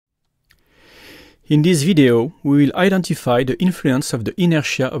In this video, we will identify the influence of the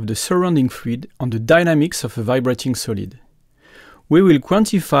inertia of the surrounding fluid on the dynamics of a vibrating solid. We will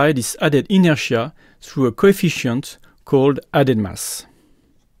quantify this added inertia through a coefficient called added mass.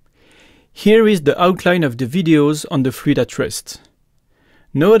 Here is the outline of the videos on the fluid at rest.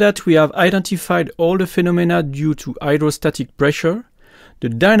 Now that we have identified all the phenomena due to hydrostatic pressure, the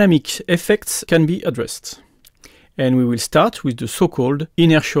dynamic effects can be addressed. And we will start with the so-called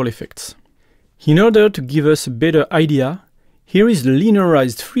inertial effects. In order to give us a better idea, here is the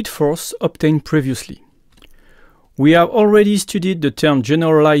linearized fluid force obtained previously. We have already studied the term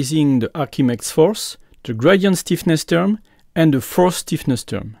generalizing the Archimedes force, the gradient stiffness term, and the force stiffness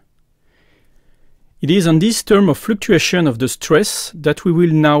term. It is on this term of fluctuation of the stress that we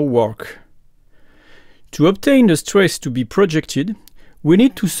will now work. To obtain the stress to be projected, we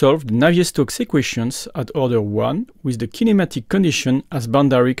need to solve the Navier-Stokes equations at order 1 with the kinematic condition as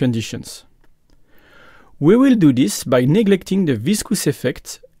boundary conditions. We will do this by neglecting the viscous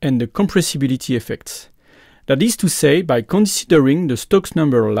effect and the compressibility effects. That is to say, by considering the Stokes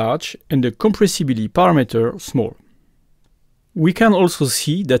number large and the compressibility parameter small. We can also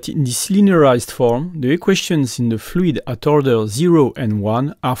see that in this linearized form, the equations in the fluid at order 0 and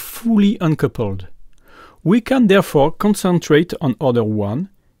 1 are fully uncoupled. We can therefore concentrate on order 1,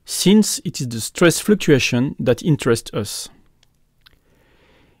 since it is the stress fluctuation that interests us.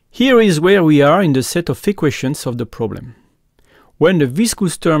 Here is where we are in the set of equations of the problem. When the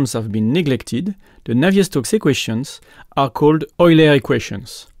viscous terms have been neglected, the Navier-Stokes equations are called Euler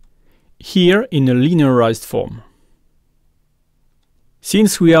equations, here in a linearized form.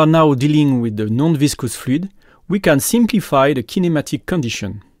 Since we are now dealing with the non-viscous fluid, we can simplify the kinematic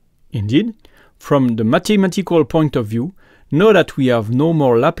condition. Indeed, from the mathematical point of view, now that we have no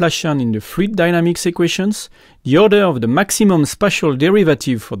more Laplacian in the fluid dynamics equations, the order of the maximum spatial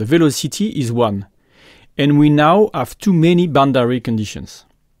derivative for the velocity is 1, and we now have too many boundary conditions.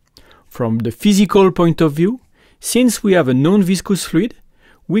 From the physical point of view, since we have a non-viscous fluid,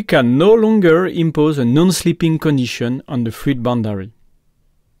 we can no longer impose a non-slipping condition on the fluid boundary.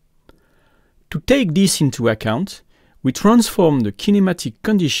 To take this into account, we transform the kinematic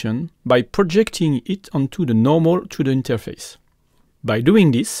condition by projecting it onto the normal to the interface. By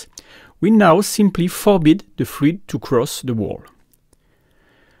doing this, we now simply forbid the fluid to cross the wall.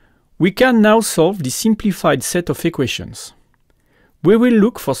 We can now solve the simplified set of equations. We will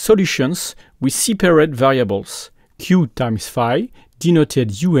look for solutions with separate variables, q times phi,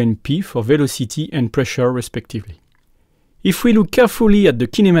 denoted u and p for velocity and pressure respectively. If we look carefully at the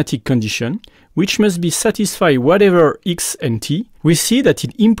kinematic condition, which must be satisfied whatever x and t, we see that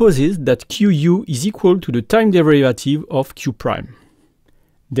it imposes that qu is equal to the time derivative of q prime.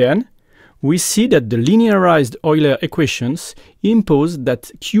 Then, we see that the linearized Euler equations impose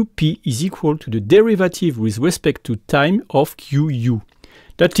that qp is equal to the derivative with respect to time of qu.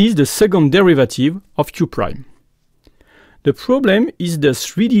 That is the second derivative of q prime. The problem is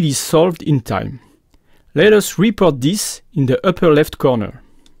thus readily solved in time. Let us report this in the upper left corner.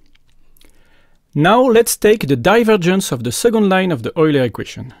 Now let's take the divergence of the second line of the Euler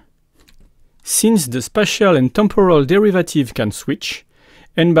equation. Since the spatial and temporal derivative can switch,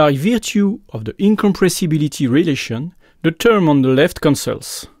 and by virtue of the incompressibility relation, the term on the left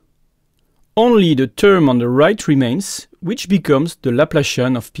cancels. Only the term on the right remains, which becomes the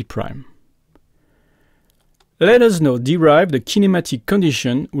Laplacian of p prime. Let us now derive the kinematic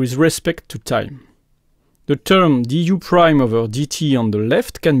condition with respect to time. The term du prime over dt on the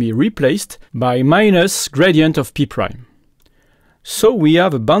left can be replaced by minus gradient of p prime. So we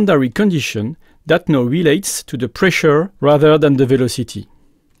have a boundary condition that now relates to the pressure rather than the velocity.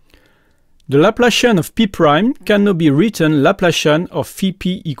 The Laplacian of p prime can now be written Laplacian of phi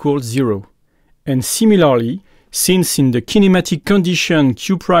p equals 0. And similarly, since in the kinematic condition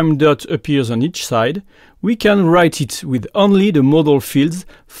q prime dot appears on each side, we can write it with only the modal fields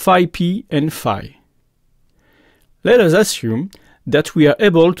phi p and phi. Let us assume that we are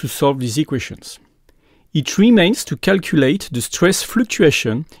able to solve these equations. It remains to calculate the stress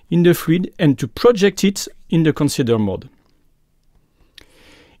fluctuation in the fluid and to project it in the considered mode.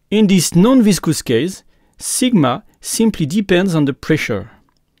 In this non-viscous case, sigma simply depends on the pressure.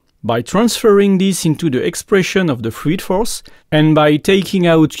 By transferring this into the expression of the fluid force, and by taking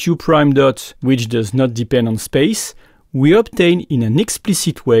out q prime dot, which does not depend on space, we obtain in an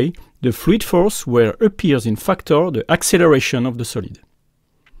explicit way the fluid force where appears in factor the acceleration of the solid.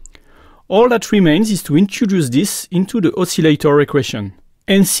 All that remains is to introduce this into the oscillator equation.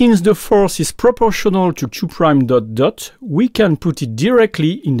 And since the force is proportional to q prime dot dot, we can put it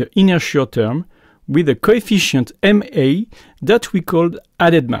directly in the inertia term with a coefficient ma that we called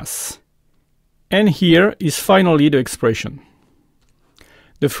added mass. And here is finally the expression.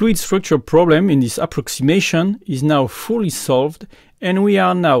 The fluid structure problem in this approximation is now fully solved, and we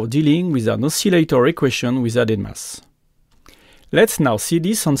are now dealing with an oscillator equation with added mass. Let's now see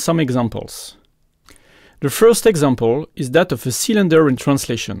this on some examples. The first example is that of a cylinder in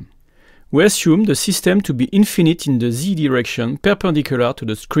translation. We assume the system to be infinite in the z direction perpendicular to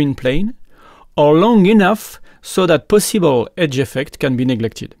the screen plane, or long enough so that possible edge effect can be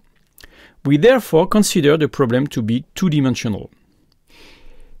neglected. We therefore consider the problem to be two-dimensional.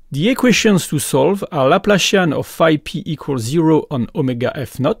 The equations to solve are Laplacian of phi p equals 0 on omega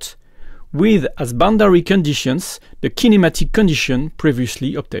f naught, with as boundary conditions the kinematic condition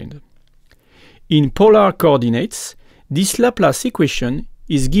previously obtained. In polar coordinates, this Laplace equation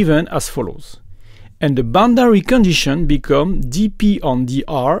is given as follows, and the boundary condition becomes dp on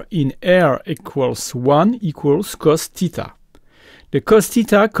dr in r equals 1 equals cos theta. The cos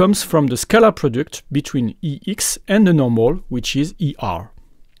theta comes from the scalar product between Ex and the normal, which is Er.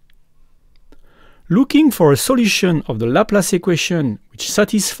 Looking for a solution of the Laplace equation which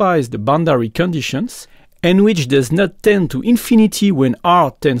satisfies the boundary conditions and which does not tend to infinity when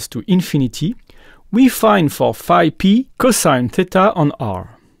r tends to infinity, we find for phi p cosine theta on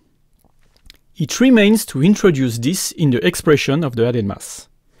r. It remains to introduce this in the expression of the added mass.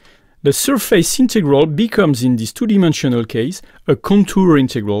 The surface integral becomes in this two-dimensional case a contour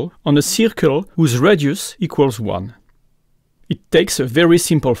integral on a circle whose radius equals 1. It takes a very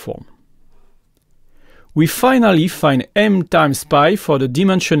simple form. We finally find m times pi for the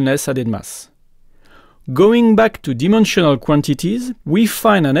dimensionless added mass. Going back to dimensional quantities, we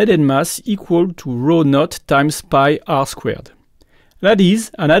find an added mass equal to rho naught times pi r squared. That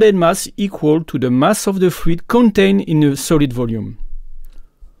is, an added mass equal to the mass of the fluid contained in a solid volume.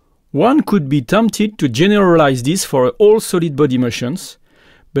 One could be tempted to generalize this for all solid body motions,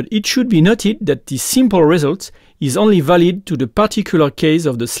 but it should be noted that this simple result is only valid to the particular case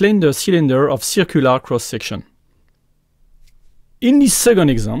of the slender cylinder of circular cross-section. In this second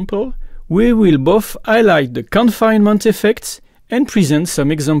example, we will both highlight the confinement effects and present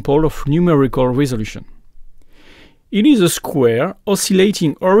some example of numerical resolution. It is a square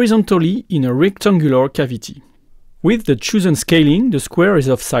oscillating horizontally in a rectangular cavity. With the chosen scaling, the square is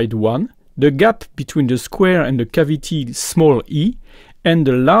of side 1, the gap between the square and the cavity is small e, and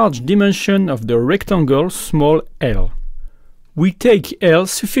the large dimension of the rectangle small l. We take L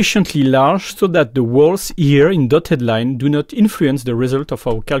sufficiently large so that the walls here in dotted line do not influence the result of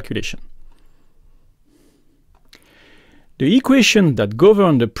our calculation. The equations that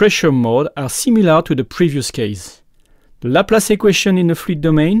govern the pressure mode are similar to the previous case. The Laplace equation in the fluid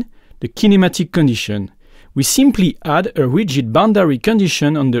domain, the kinematic condition. We simply add a rigid boundary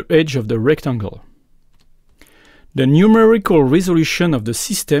condition on the edge of the rectangle. The numerical resolution of the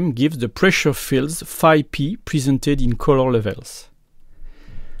system gives the pressure fields phi p presented in color levels.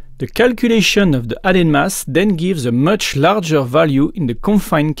 The calculation of the added mass then gives a much larger value in the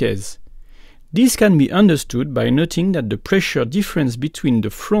confined case. This can be understood by noting that the pressure difference between the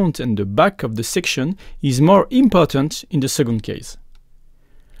front and the back of the section is more important in the second case.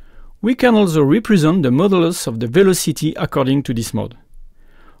 We can also represent the modulus of the velocity according to this mode.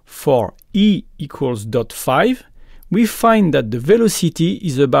 For E equals 0.5, we find that the velocity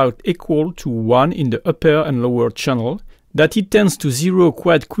is about equal to 1 in the upper and lower channel, that it tends to 0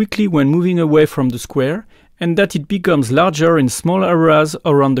 quite quickly when moving away from the square, and that it becomes larger in small areas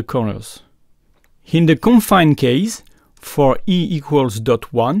around the corners. In the confined case, for E equals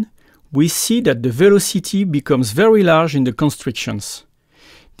 0.1, we see that the velocity becomes very large in the constrictions.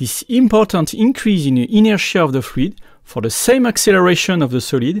 This important increase in the inertia of the fluid for the same acceleration of the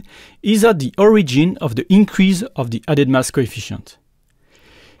solid is at the origin of the increase of the added mass coefficient.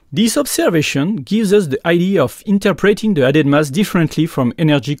 This observation gives us the idea of interpreting the added mass differently from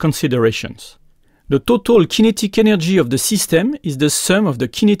energy considerations. The total kinetic energy of the system is the sum of the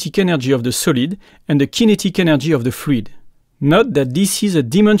kinetic energy of the solid and the kinetic energy of the fluid. Note that this is a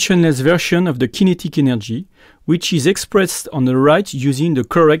dimensionless version of the kinetic energy, which is expressed on the right using the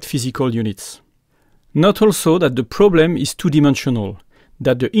correct physical units. Note also that the problem is two-dimensional,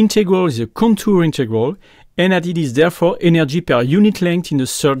 that the integral is a contour integral, and that it is therefore energy per unit length in the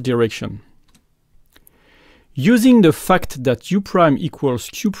third direction. Using the fact that u prime equals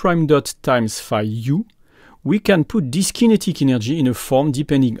q prime dot times phi u, we can put this kinetic energy in a form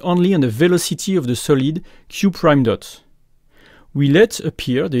depending only on the velocity of the solid q prime dot. We let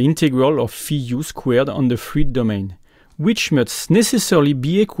appear the integral of phi u squared on the fluid domain, which must necessarily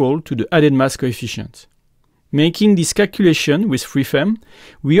be equal to the added mass coefficient. Making this calculation with free form,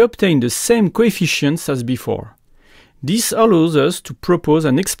 we obtain the same coefficients as before. This allows us to propose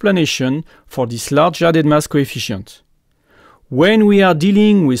an explanation for this large added mass coefficient. When we are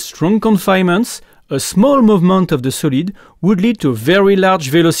dealing with strong confinements, a small movement of the solid would lead to a very large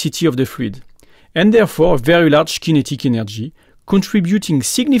velocity of the fluid, and therefore a very large kinetic energy, contributing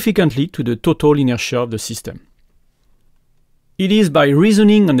significantly to the total inertia of the system. It is by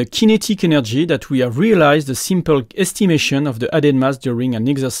reasoning on the kinetic energy that we have realized a simple estimation of the added mass during an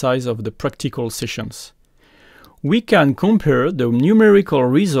exercise of the practical sessions. We can compare the numerical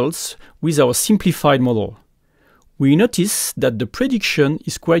results with our simplified model. We notice that the prediction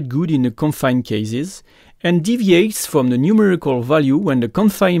is quite good in the confined cases and deviates from the numerical value when the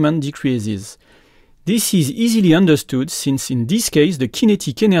confinement decreases. This is easily understood since in this case the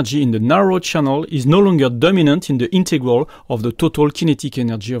kinetic energy in the narrow channel is no longer dominant in the integral of the total kinetic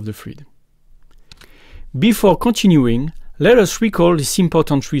energy of the fluid. Before continuing, let us recall this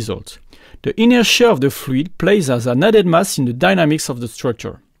important result. The inertia of the fluid plays as an added mass in the dynamics of the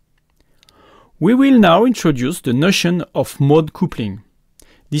structure. We will now introduce the notion of mode coupling.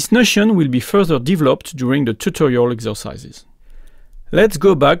 This notion will be further developed during the tutorial exercises. Let's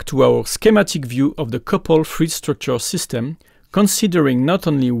go back to our schematic view of the coupled fluid structure system, considering not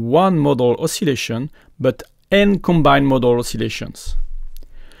only one modal oscillation, but n combined modal oscillations.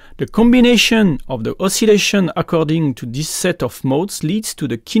 The combination of the oscillation according to this set of modes leads to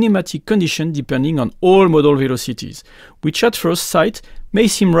the kinematic condition depending on all modal velocities, which at first sight may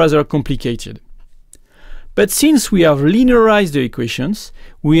seem rather complicated. But since we have linearized the equations,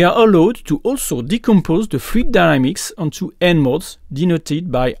 we are allowed to also decompose the fluid dynamics onto n modes,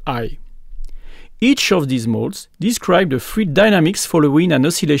 denoted by I. Each of these modes describes the fluid dynamics following an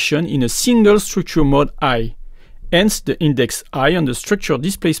oscillation in a single structure mode I, hence the index I on the structure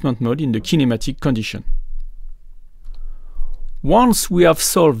displacement mode in the kinematic condition. Once we have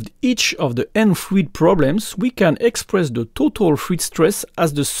solved each of the n fluid problems, we can express the total fluid stress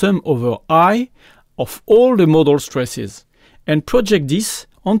as the sum over I of all the modal stresses, and project this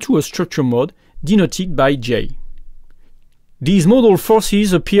onto a structure mode denoted by J. These modal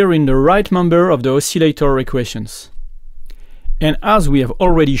forces appear in the right member of the oscillator equations. And as we have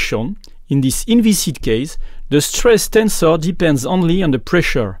already shown, in this inviscid case, the stress tensor depends only on the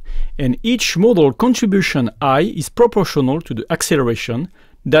pressure, and each modal contribution I is proportional to the acceleration,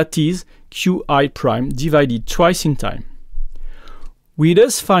 that is, Qi prime divided twice in time. We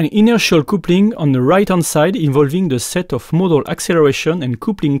thus find inertial coupling on the right-hand side involving the set of modal acceleration and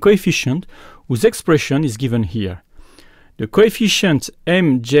coupling coefficient whose expression is given here. The coefficient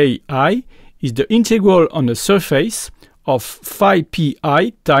mji is the integral on the surface of phi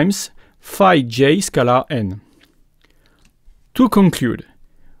pi times phi j scalar n. To conclude,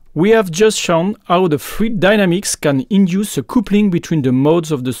 we have just shown how the fluid dynamics can induce a coupling between the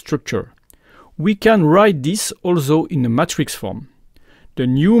modes of the structure. We can write this also in a matrix form. The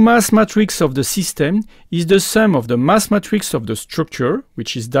new mass matrix of the system is the sum of the mass matrix of the structure,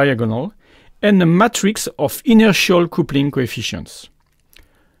 which is diagonal, and the matrix of inertial coupling coefficients.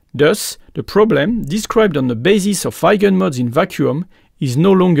 Thus, the problem, described on the basis of eigenmodes in vacuum, is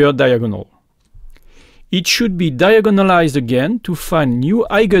no longer diagonal. It should be diagonalized again to find new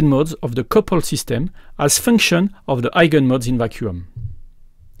eigenmodes of the coupled system as function of the eigenmodes in vacuum.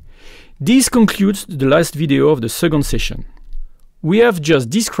 This concludes the last video of the second session. We have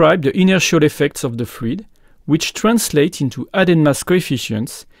just described the inertial effects of the fluid, which translate into added mass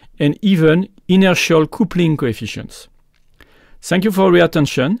coefficients and even inertial coupling coefficients. Thank you for your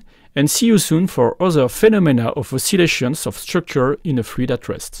attention, and see you soon for other phenomena of oscillations of structure in a fluid at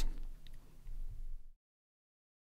rest.